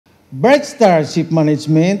BrightStar ship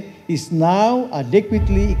management is now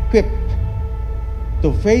adequately equipped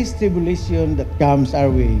to face tribulation that comes our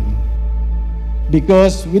way.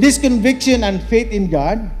 Because with this conviction and faith in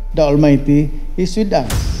God, the Almighty is with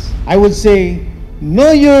us. I would say,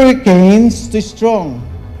 no hurricanes too strong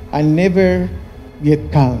and never get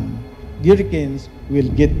calm. Hurricanes will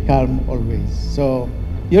get calm always. So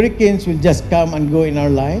hurricanes will just come and go in our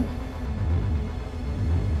life.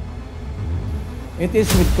 It is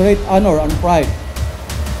with great honor and pride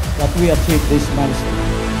that we achieve this milestone.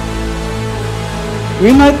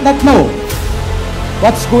 We might not know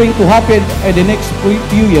what's going to happen in the next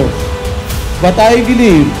few years, but I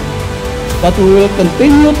believe that we will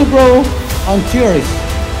continue to grow and cherish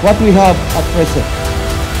what we have at present.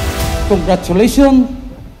 Congratulations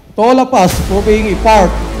to all of us for being a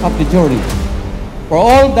part of the journey, for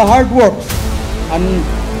all the hard work and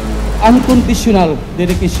unconditional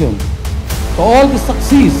dedication, to all the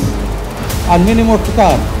success and many more to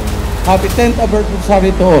come. Happy 10th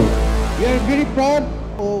anniversary to all. We are very proud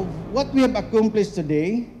of what we have accomplished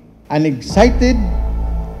today and excited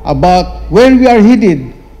about where we are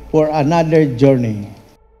headed for another journey.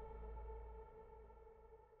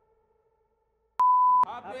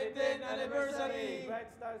 Happy 10th anniversary!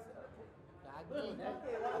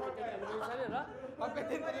 Happy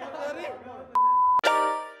 10th anniversary!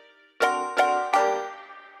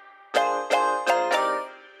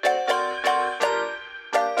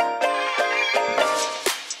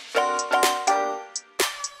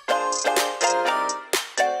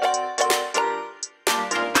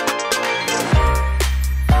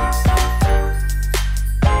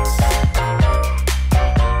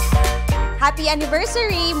 Happy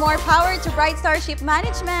anniversary! More power to BrightStar Ship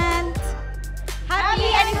Management!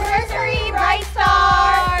 Happy anniversary,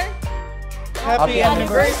 BrightStar! Happy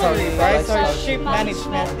anniversary, BrightStar Ship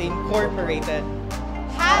Management Incorporated.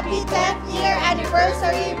 Happy 10th year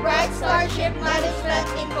anniversary, BrightStar Ship Management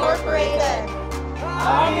Incorporated.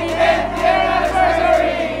 Happy 10th year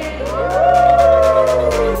anniversary!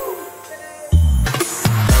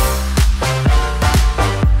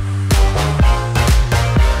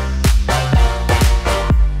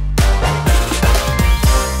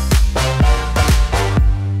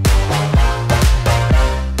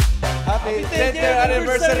 Happy 10th year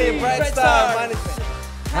anniversary, BrightStar Management.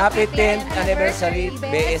 Happy 10th anniversary,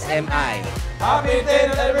 BSMI. Happy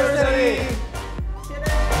 10th anniversary!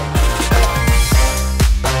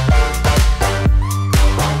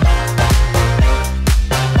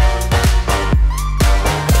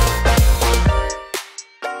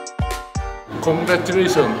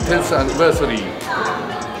 Congratulations, 10th anniversary.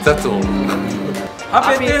 That's all.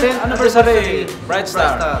 Happy 10th anniversary,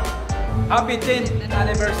 BrightStar. Happy 10th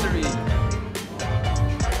anniversary.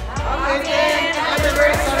 Happy 10th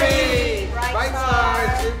anniversary! BrightStar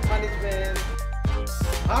Ship Management.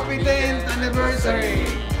 Happy 10th anniversary!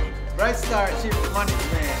 BrightStar Ship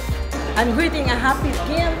Management. I'm wishing a happy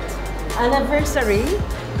 10th anniversary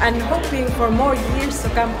and hoping for more years to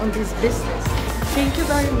come on this business. Thank you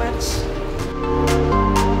very much.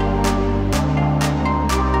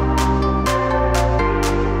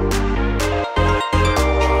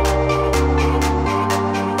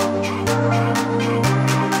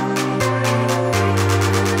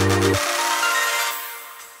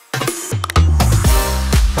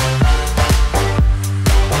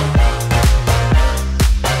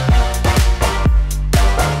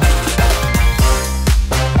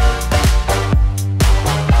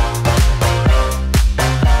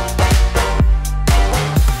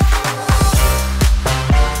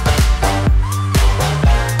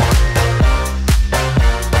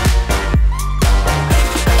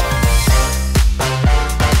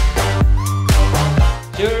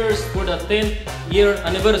 Cheers for the 10th year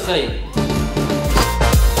anniversary.